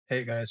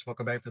Hey guys,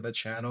 welcome back to the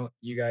channel.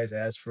 You guys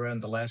asked for it in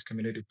the last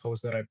community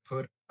post that I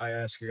put. I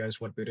asked you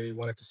guys what video you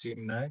wanted to see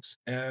next,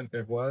 and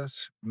it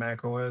was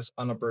macOS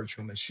on a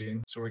virtual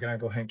machine. So we're gonna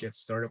go ahead and get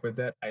started with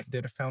that. I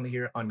did found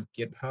here on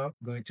GitHub.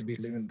 I'm going to be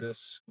leaving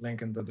this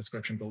link in the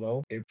description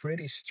below. A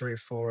pretty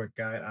straightforward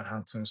guide on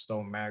how to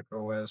install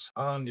macOS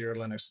on your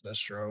Linux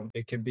distro.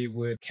 It can be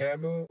with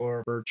QEMU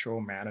or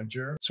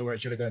Virt-Manager. So we're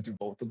actually gonna do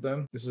both of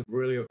them. This is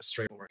really a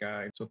straightforward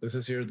guide. So this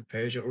is here the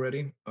page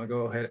already. I'll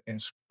go ahead and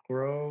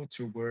scroll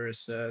to where it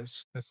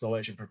says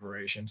installation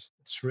preparations.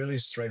 It's really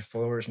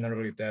straightforward. It's not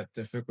really that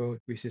difficult.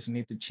 We just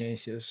need to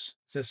change this.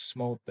 It's just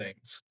small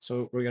things.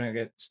 So we're going to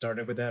get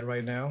started with that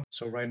right now.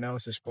 So right now,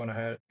 it's just going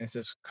ahead and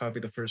just copy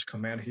the first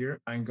command here.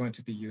 I'm going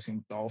to be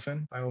using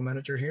Dolphin File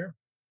Manager here.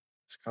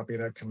 Let's copy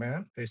that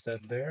command, paste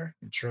that there,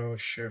 Control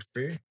Shift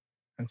B,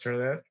 enter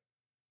that.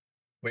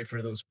 Wait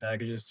for those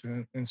packages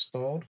to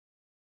install.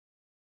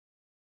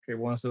 Okay,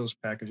 once those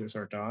packages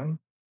are done,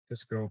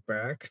 just go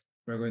back.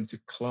 We're going to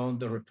clone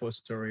the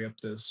repository of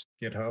this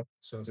GitHub.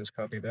 So just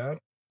copy that,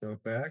 go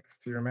back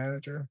to your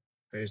manager,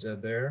 paste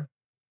that there.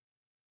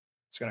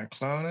 It's going to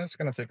clone it. It's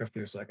going to take a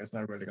few seconds. It's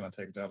not really going to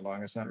take that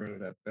long. It's not really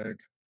that big.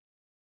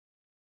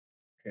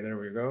 Okay, there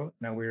we go.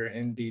 Now we're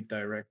in the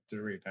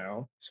directory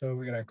now. So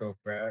we're going to go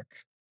back.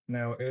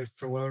 Now, if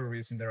for whatever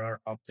reason there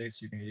are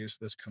updates, you can use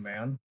this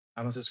command.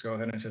 I'm going to just go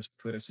ahead and just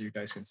put it so you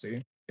guys can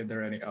see. If there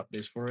are any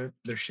updates for it,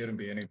 there shouldn't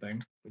be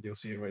anything, but you'll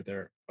see it right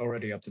there,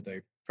 already up to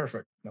date.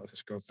 Perfect. Now let's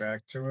just go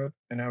back to it.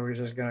 And now we're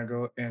just going to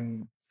go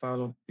and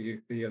follow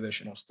the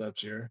additional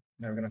steps here.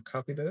 Now we're going to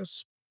copy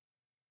this,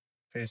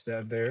 paste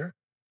that there.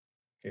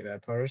 Okay,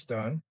 that part is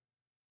done.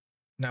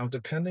 Now,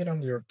 depending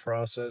on your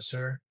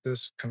processor,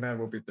 this command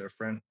will be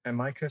different. In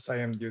my case, I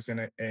am using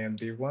an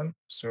AMD one,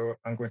 so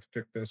I'm going to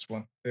pick this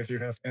one. If you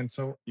have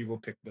Intel, you will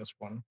pick this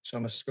one. So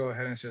I'm going to go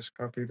ahead and just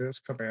copy this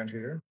command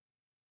here,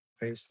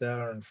 paste that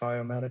on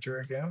File Manager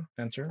again,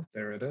 enter,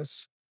 there it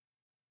is.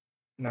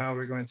 Now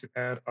we're going to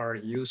add our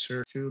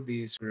user to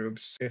these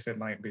groups if it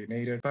might be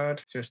needed,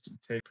 but just to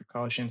take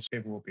precautions,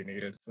 it will be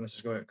needed. So let's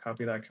just go ahead and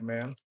copy that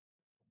command.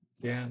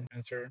 Again,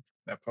 enter.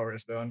 That part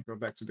is done. Go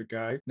back to the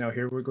guide. Now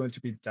here we're going to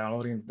be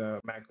downloading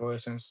the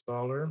macOS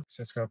installer.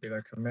 Just copy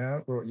that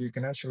command. Well, you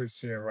can actually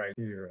see it right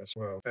here as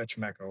well. Fetch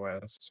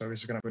macOS. So we're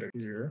just going to put it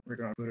here. We're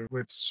going to put it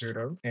with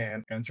sudo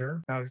and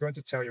enter. Now it's going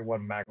to tell you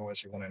what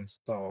macOS you want to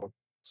install.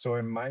 So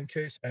in my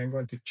case, I'm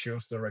going to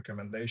choose the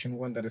recommendation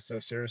one that it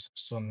says here is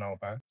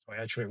Sonova. So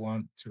I actually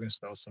want to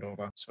install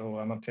Sonova. So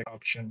I'm going to pick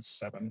option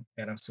 7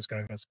 and I'm just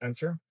going to press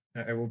enter.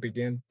 I will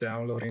begin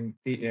downloading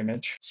the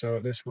image. So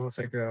this will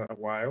take a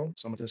while.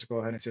 So I'm just go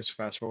ahead and just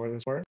fast forward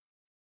this part.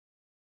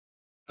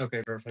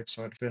 Okay, perfect.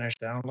 So it finished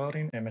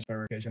downloading. Image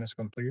verification is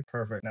complete.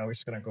 Perfect. Now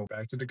it's going to go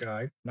back to the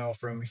guide. Now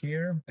from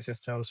here, it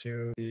just tells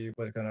you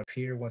what's going to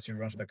appear once you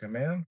run the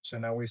command. So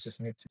now we just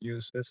need to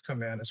use this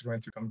command. It's going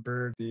to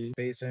convert the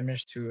base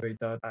image to a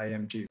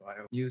 .img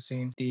file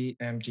using the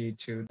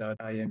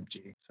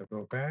mg2.img. So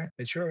go back.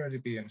 It should already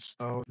be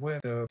installed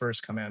with the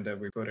first command that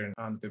we put in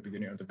on the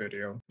beginning of the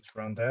video. Just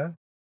run that.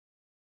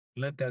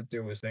 Let that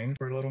do its thing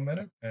for a little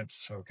minute.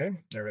 It's okay.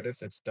 There it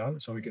is. It's done.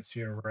 So we can see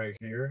it right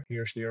here.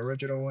 Here's the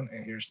original one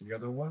and here's the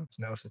other one.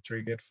 So now it's a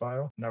 3-gig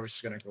file. Now we're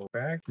just going to go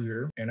back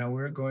here and now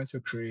we're going to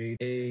create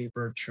a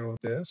virtual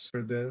disk.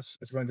 For this,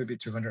 it's going to be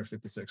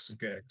 256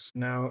 gigs.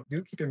 Now,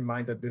 do keep in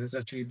mind that this is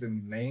actually the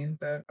name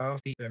of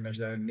the image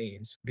that it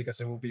needs because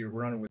it will be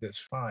run with this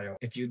file.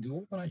 If you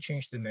do want to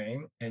change the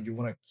name and you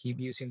want to keep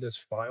using this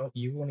file,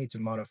 you will need to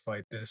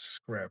modify this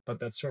script, but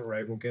that's all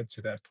right. We'll get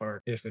to that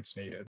part if it's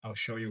needed. I'll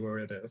show you where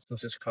it is.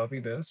 Let's just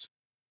copy this,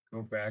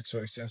 go back so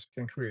it says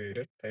can create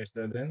it, paste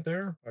that in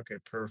there. Okay,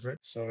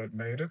 perfect. So it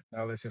made it.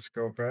 Now let's just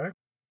go back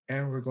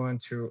and we're going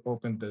to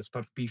open this.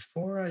 But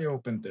before I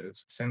open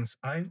this, since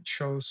I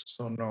chose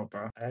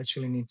Sonova, I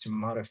actually need to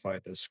modify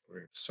this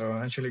script. So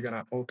I'm actually going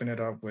to open it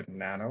up with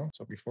nano.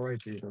 So before I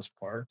do this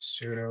part,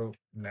 sudo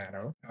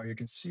nano. Now you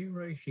can see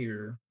right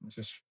here, let's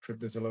just put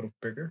this a little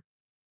bigger.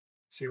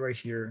 See right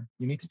here,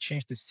 you need to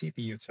change the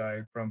CPU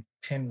type from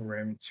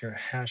pinRAM to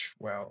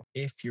hashwell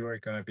if you are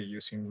going to be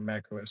using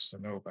macOS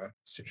Sonova.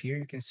 So here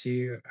you can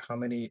see how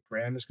many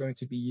RAM is going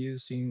to be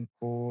using,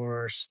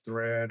 cores,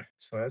 thread.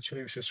 So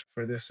actually it's just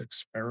for this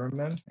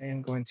experiment,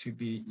 I'm going to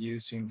be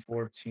using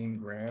 14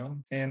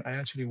 RAM and I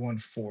actually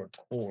want 4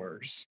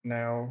 cores.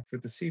 Now for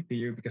the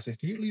CPU, because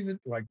if you leave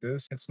it like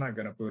this, it's not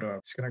going to boot up.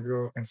 It's going to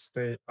go and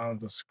stay on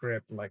the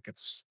script like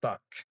it's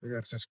stuck.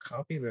 Let's just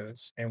copy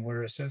this and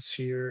where it says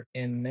here,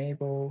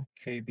 enable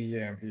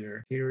KVM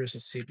here is a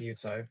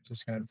CPU type.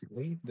 Just going to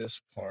delete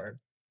this part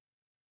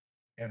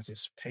and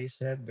just paste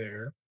that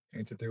there. You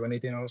need to do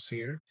anything else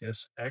here,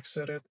 just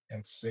exit it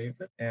and save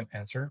it and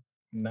enter.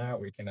 Now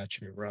we can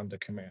actually run the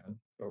command.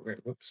 Oh wait,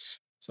 whoops.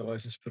 So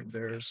let's just put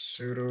there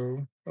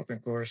sudo open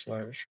core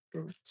 /boot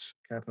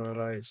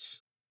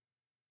capitalize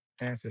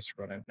and it's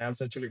running. Now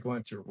it's actually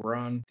going to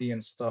run the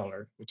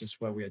installer, which is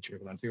what we actually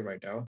want to do right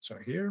now. So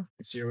here,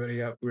 you see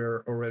already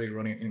we're already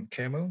running in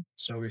QEMU.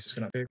 So we're just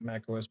going to pick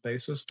macOS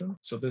base system.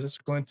 So this is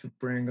going to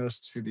bring us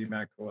to the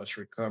macOS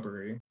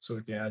recovery. So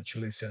we can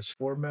actually just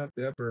format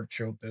the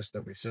virtual disk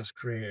that we just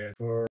created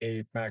for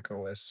a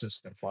macOS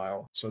system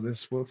file. So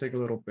this will take a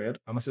little bit.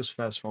 I'm going to just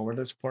fast forward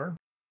this part.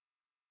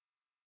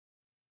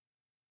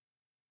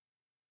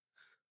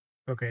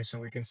 Okay, so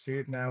we can see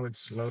it now.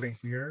 It's loading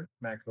here,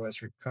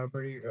 macOS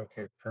recovery.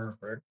 Okay,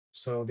 perfect.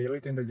 So the only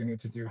thing that you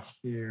need to do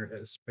here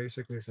is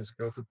basically just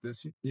go to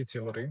this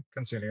utility,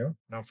 continue.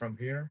 Now from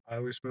here, I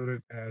always put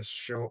it as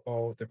show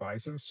all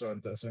devices so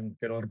it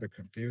doesn't get a little bit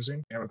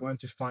confusing. And we're going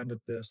to find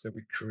the disk that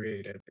we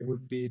created. It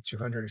would be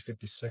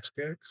 256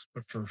 gigs,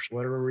 but for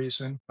whatever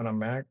reason, on a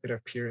Mac, it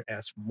appeared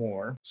as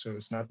more. So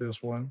it's not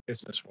this one,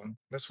 it's this one.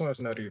 This one is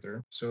not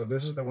either. So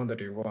this is the one that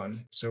you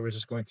want. So we're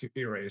just going to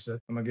erase it.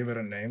 I'm gonna give it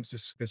a name.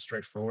 It's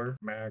straightforward.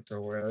 Mac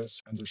OS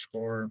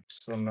underscore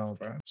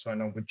Sonova. So I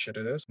know which it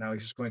is. Now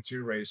he's just going to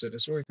erase it.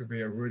 It's going to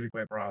be a really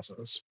quick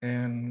process.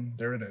 And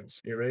there it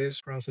is. Erase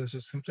process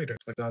is completed.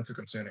 Click on to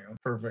continue.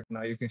 Perfect.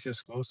 Now you can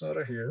just close out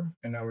of here.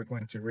 And now we're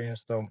going to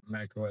reinstall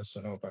Mac OS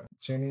Sonova.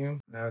 Continue.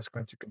 Now it's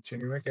going to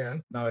continue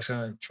again. Now it's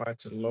going to try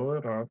to load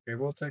it up. It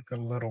will take a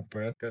little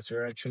bit because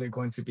you're actually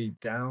going to be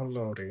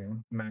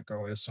downloading Mac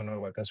OS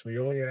Sonova because we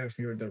only have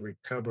here the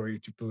recovery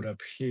to boot up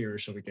here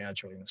so we can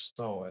actually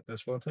install it.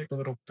 This will take a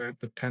little bit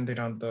depending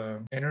on the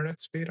internet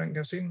speed, I'm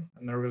guessing.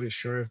 I'm not really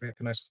sure if it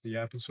connects to the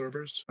Apple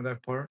servers on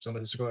that part. So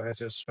let's go ahead and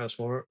just fast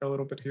forward a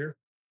little bit here.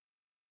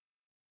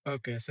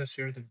 Okay, it says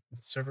here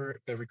that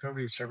the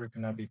recovery server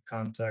cannot be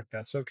contacted.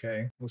 That's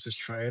okay. Let's just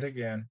try it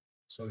again.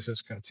 So let's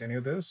just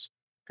continue this,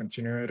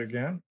 continue it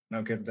again.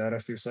 Now give that a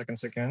few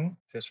seconds again.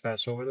 Just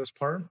fast over this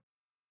part.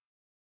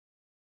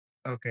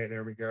 Okay,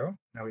 there we go.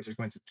 Now we're just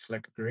going to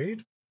click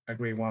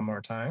agree one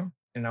more time.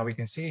 And now we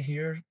can see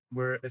here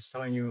where it's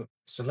telling you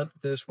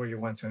select this where you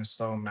want to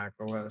install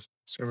macOS.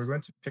 So we're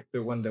going to pick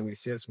the one that we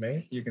see as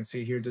made. You can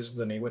see here, this is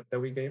the name that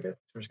we gave it.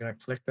 So we're just going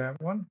to click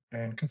that one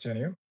and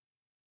continue.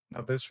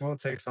 Now this will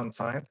take some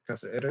time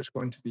because it is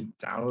going to be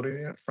downloading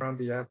it from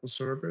the Apple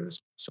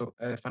servers. So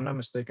if I'm not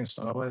mistaken,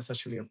 Sonoma is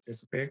actually a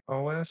big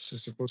OS.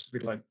 It's supposed to be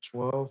like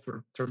 12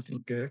 or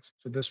 13 gigs.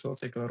 So this will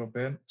take a little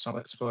bit. So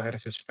let's go ahead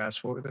and just fast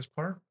forward this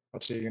part.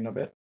 I'll see you in a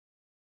bit.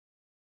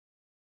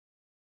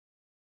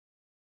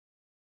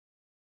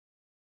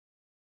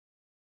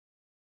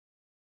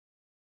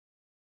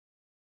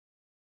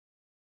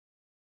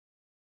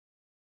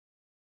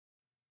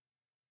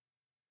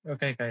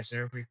 Okay, guys,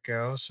 there we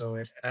go. So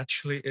it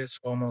actually is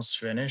almost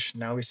finished.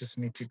 Now we just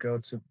need to go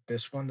to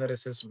this one that it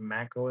says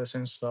macOS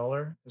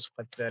installer. Just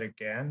click that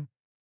again.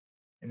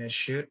 And it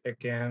should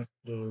again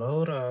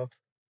load up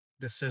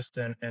the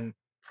system and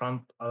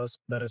prompt us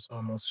that it's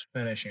almost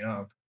finishing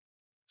up.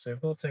 So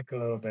it will take a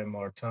little bit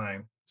more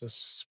time.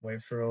 Just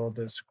wait for all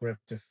the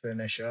script to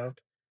finish up.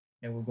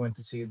 And we're going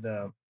to see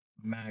the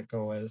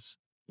macOS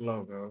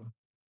logo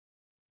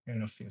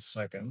in a few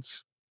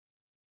seconds.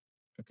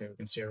 Okay, we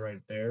can see it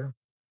right there.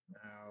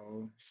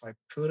 Now, if I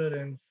put it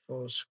in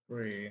full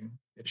screen,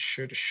 it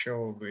should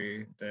show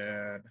me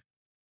that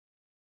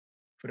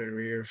put it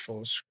here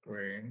full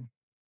screen.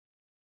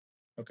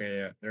 Okay,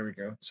 yeah, there we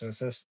go. So it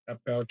says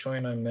about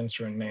 29 minutes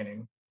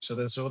remaining. So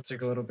this will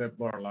take a little bit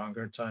more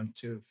longer time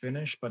to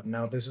finish, but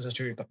now this is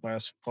actually the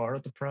last part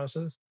of the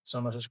process. So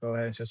I'm gonna just go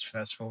ahead and just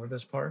fast forward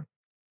this part.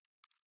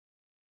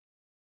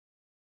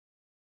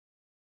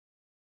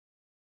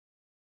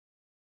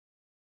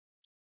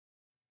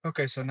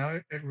 Okay, so now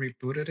it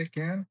rebooted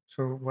again.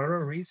 For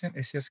whatever reason,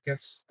 it just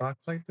gets stuck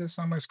like this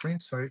on my screen.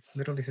 So it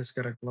literally just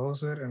gotta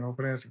close it and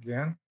open it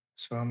again.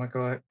 So I'm gonna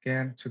go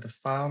again to the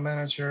file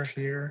manager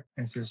here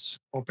and just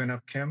open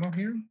up Camel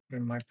here, put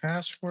in my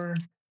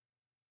password.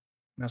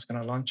 Now it's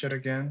gonna launch it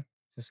again.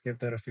 Just give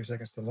that a few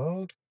seconds to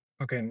load.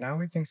 Okay, now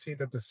we can see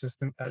that the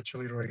system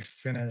actually already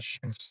finished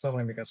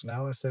installing because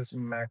now it says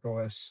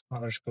macOS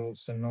underscore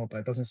Sonoma.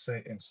 It doesn't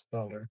say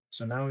installer.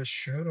 So now it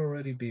should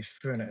already be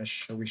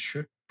finished. So we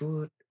should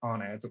boot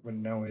on it with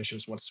no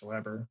issues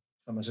whatsoever.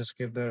 I'm gonna just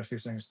give that a few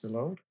seconds to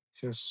load.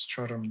 Just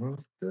try to move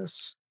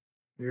this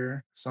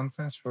here.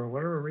 Sometimes for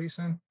whatever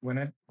reason, when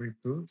it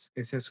reboots,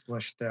 it just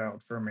glitched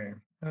out for me.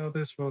 Oh,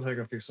 this will take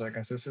a few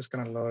seconds. It's just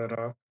gonna load it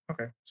up.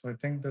 Okay, so I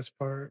think this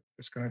part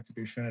is going to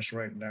be finished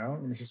right now.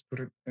 Let me just put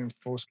it in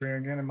full screen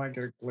again. It might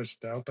get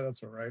glitched out, but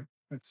that's all right.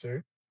 Let's see.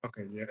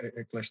 Okay, yeah,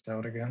 it glitched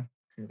out again.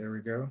 Okay, there we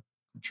go.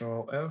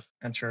 Control F,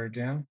 enter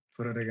again.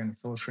 Put it again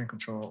full screen,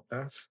 Control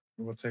F.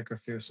 It will take a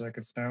few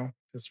seconds now.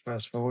 Just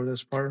fast forward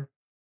this part.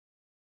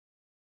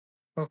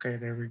 Okay,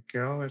 there we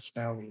go. It's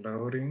now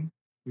loading.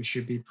 We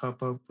should be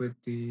pop up with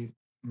the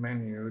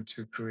menu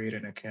to create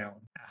an account.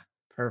 Ah,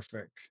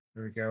 perfect.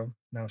 There we go.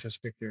 Now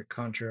just pick your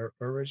country or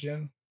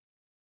origin.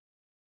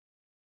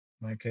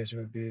 My case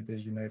would be the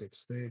United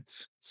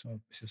States. So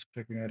just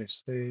pick United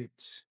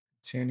States,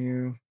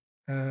 continue.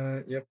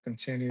 Yep,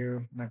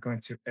 continue. Not going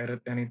to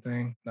edit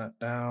anything. Not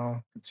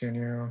now.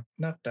 Continue.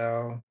 Not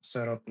now.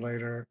 Set up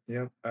later.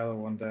 Yep, I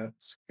don't want that.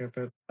 Skip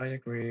it. I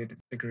agreed.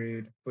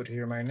 Agreed. Put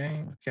here my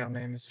name. Account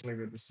name is leave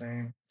it the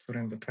same. Put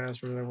in the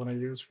password I want to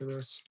use for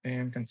this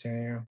and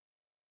continue.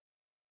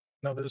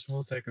 Now this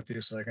will take a few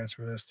seconds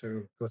for this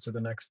to go to the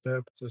next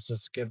step. So let's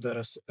just give that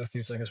a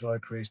few seconds while I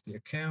create the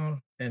account,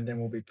 and then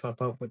we'll be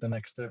pop up with the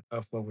next step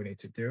of what we need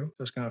to do.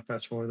 Just kind of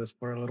fast forward this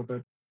part a little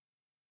bit.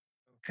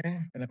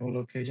 Okay, enable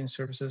location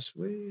services.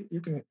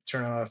 You can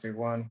turn it off if you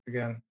want.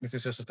 Again, this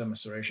is just a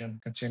demonstration.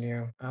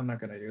 Continue. I'm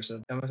not gonna use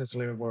it. I'm gonna just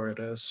leave it where it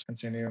is.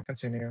 Continue.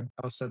 Continue.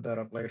 I'll set that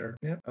up later.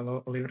 Yeah,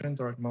 I'll leave it in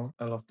dark mode.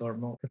 I love dark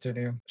mode.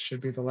 Continue. Should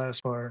be the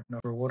last part. Now,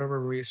 for whatever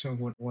reason,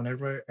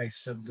 whenever I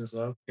set this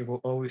up, it will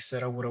always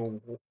set up with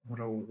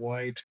a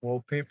white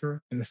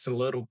wallpaper, and it's a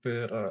little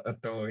bit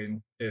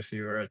annoying if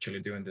you're actually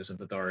doing this in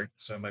the dark.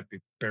 So it might be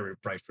very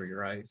bright for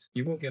your eyes.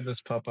 You will get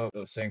this pop up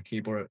of saying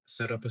keyboard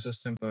setup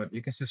assistant, but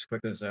you can just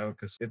click this out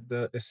because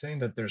it's saying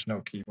that there's no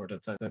keyboard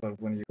detected. But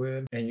when you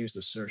quit and use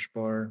the search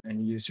bar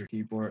and use your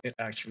keyboard, it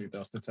actually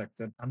does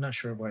detect it. I'm not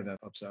sure why that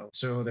pops out.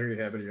 So there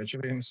you have it. You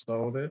actually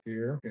installed it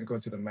here. You can go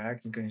to the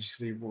Mac. You can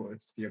see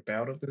what's the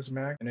about of this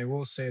Mac, and it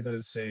will say that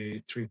it's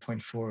a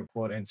 3.4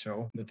 quad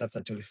Intel. That's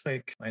actually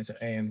fake. Mine's an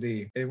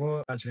AMD. It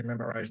will actually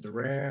memorize the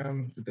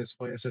RAM, the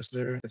display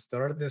assistor, the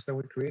start of this that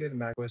we created,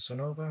 macOS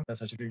Sonova.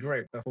 That's actually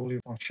great. A fully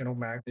functional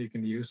Mac that you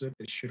can use it.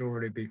 It should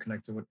already be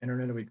connected with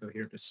internet. We go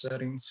here to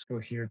settings, go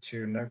here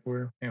to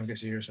network, and we can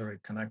see here it's already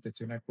connected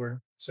to network.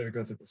 So we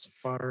go to the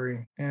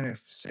Safari, and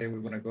if say we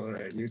want to go to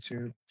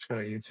YouTube, just go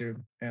to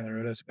YouTube, and there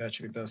it is. It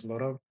actually does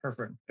load up.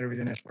 Perfect.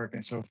 Everything is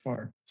working so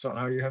far. So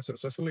now you have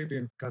successfully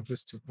got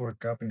this to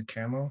work up in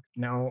Camo.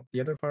 Now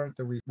the other part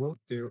that we will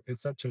do,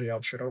 it's actually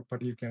optional,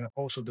 but you can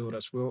also do it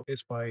as well,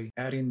 is by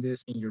adding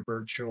this in your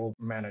virtual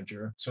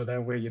manager. So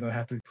that way you don't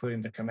have to put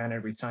in the command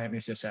every time.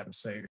 It's just have to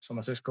save. So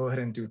let's just go ahead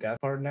and do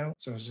that part now.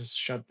 So let's just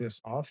shut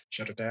this off,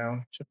 shut it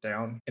down, shut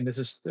down. And this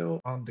is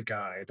still on the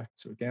guide.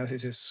 So again,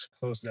 let's just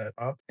close that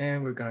up,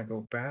 and we're gonna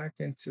go back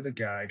into the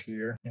guide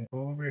here. And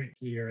over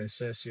here it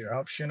says here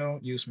optional,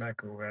 use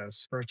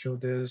macOS virtual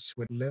disk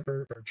with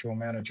liver virtual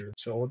manager.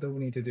 So all that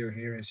we need to do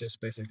here is just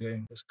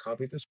basically just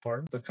copy this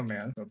part, the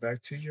command, go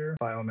back to your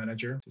file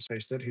manager, just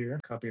paste it here,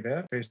 copy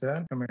that, paste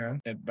that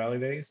command, it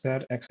validates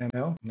that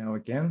XML. Now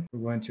again,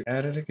 we're going to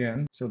add it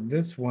again. So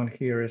this one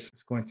here is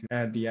going to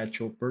add the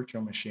actual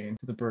virtual machine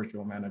to the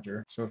virtual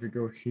manager. So if you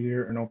go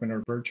here and open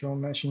our virtual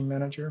machine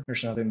manager,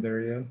 there's nothing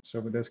there yet. So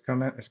with this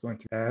command, it's going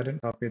to add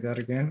it, copy that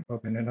again,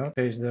 open it up,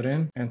 paste that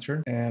in,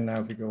 enter. And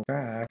now if we go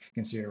back, you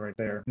can see it right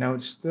there. Now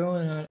it's still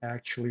not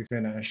actually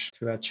finished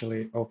to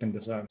actually open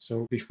this up.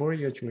 So before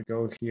you actually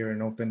go here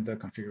and open the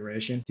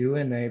configuration, do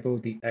enable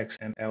the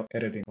XML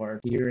editing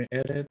part. Here in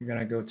edit, you're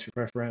gonna go to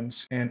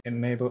preference and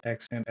enable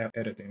XML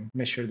editing.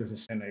 Make sure this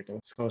is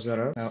enabled. Close that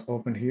up. Now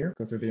open here,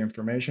 go to the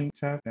information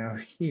tab. Now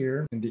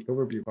here in the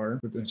overview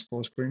part with this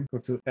full screen, go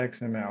to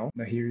XML.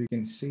 Now here you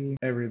can see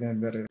everything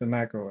that is the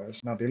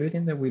macOS. Now the only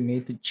thing that we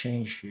need to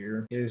change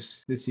here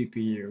is the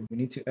CPU. We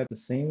need to add the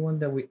same one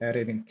that we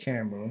added in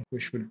Camo,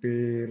 which would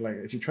be like,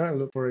 if you try to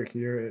look for it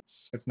here,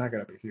 it's not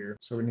gonna be here.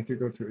 So we need to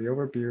go to the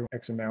overview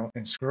XML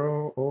and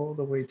scroll all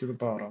the way to the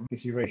bottom. You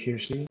see right here,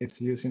 see,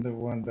 it's using the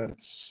one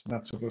that's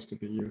not supposed to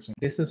be using.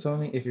 This is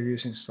only if you're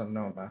using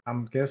Sonoma.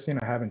 I'm guessing,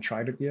 I haven't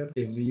tried it yet.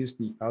 If you use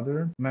the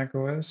other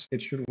macOS,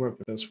 it should work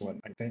with this one.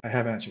 I think I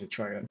haven't actually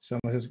tried it. So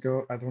let's just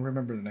go, I don't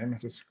remember the name.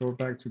 Let's just go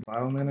back to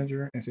file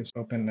manager and just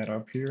open it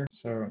up here.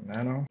 So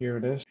nano, here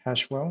it is,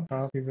 Hashwell,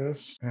 copy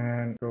this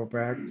and go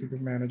back to the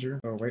manager.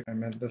 Oh wait, I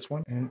meant this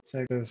one, and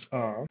take this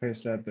off,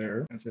 paste that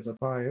there, and just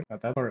apply it. Now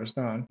that part is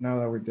done. Now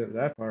that we did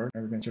that part,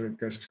 we can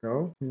just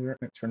go here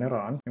and turn it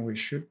on, and we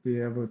should be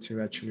able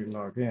to actually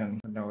log in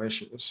with no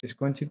issues. It's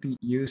going to be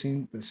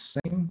using the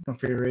same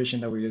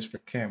configuration that we use for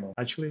Camo.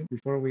 Actually,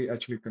 before we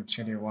actually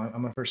continue on,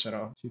 I'm gonna first set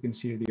off. So you can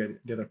see the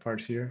other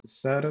part here. The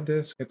side of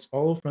this, it's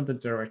all from the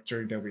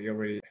directory that we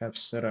already have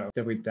set up,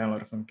 that we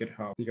downloaded from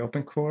GitHub. The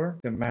open core,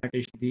 the Mac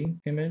HD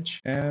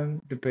image,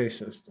 and the base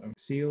system.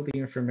 See all the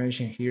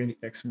information here in the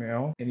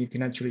XML, and you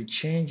can actually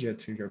change it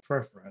to your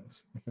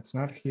preference. If it's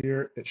not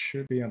here, it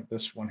should be on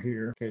this one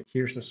here. Okay,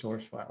 here's the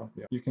source file.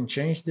 Yeah. You can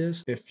change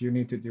this if you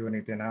need to do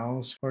anything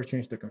else or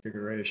change the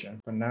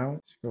configuration. But now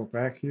let's go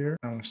back here.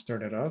 I'm gonna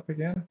start it up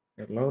again.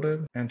 Get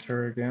loaded,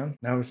 enter again.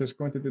 Now this is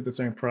going to do the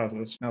same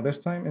process. Now this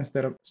time,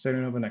 instead of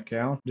setting up an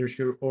account, there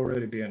should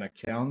already be an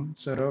account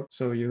set up,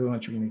 so you don't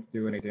actually need to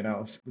do anything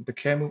else. With the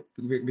Camo,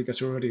 because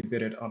we already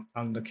did it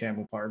on the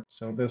Camo part,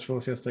 so this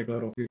will just take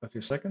a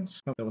few seconds.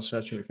 Oh, that was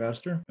actually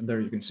faster. And there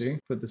you can see,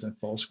 put this in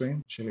full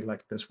screen. Actually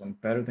like this one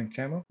better than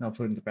Camo. Now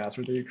put in the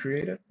password that you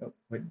created. Oh,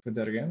 wait, put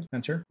that again.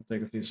 Enter. It'll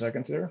take a few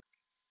seconds there.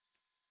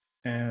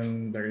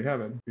 And there you have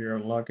it, you're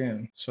logged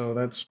in. So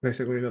that's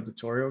basically the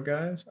tutorial,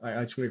 guys. I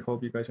actually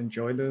hope you guys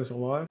enjoyed this a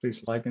lot.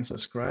 Please like and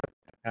subscribe.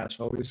 As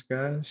always,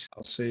 guys,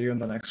 I'll see you in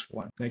the next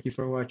one. Thank you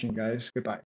for watching, guys. Goodbye.